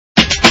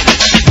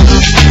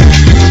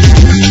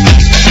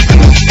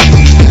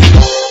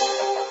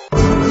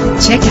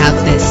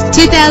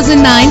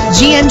2009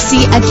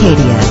 GMC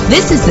Acadia.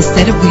 This is the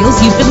set of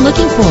wheels you've been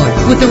looking for,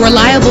 with a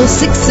reliable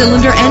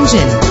 6-cylinder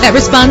engine that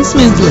responds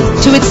smoothly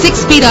to its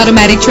 6-speed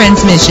automatic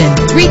transmission.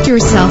 Treat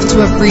yourself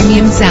to a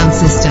premium sound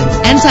system.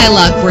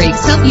 Anti-lock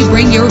brakes help you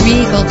bring your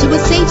vehicle to a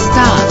safe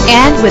stop.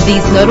 And with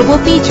these notable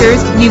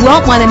features, you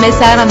won't want to miss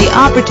out on the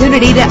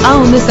opportunity to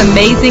own this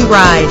amazing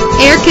ride.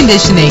 Air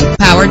conditioning,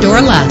 power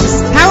door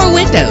locks, power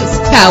windows,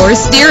 power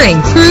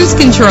steering, cruise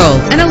control,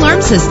 an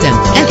alarm system,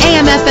 an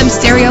AM/FM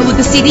stereo with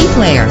a CD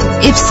player.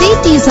 If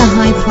safety is a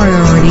high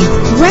priority,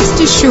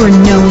 rest assured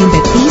knowing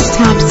that these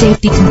top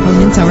safety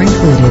components are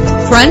included.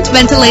 Front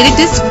ventilated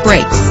disc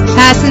brakes,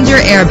 passenger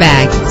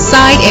airbag,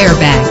 side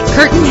airbag,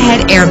 curtain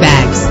head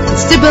airbags,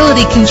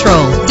 stability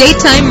control,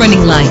 daytime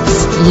running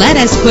lights. Let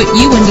us put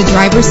you in the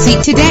driver's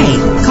seat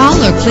today. Call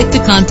or click to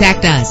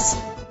contact us.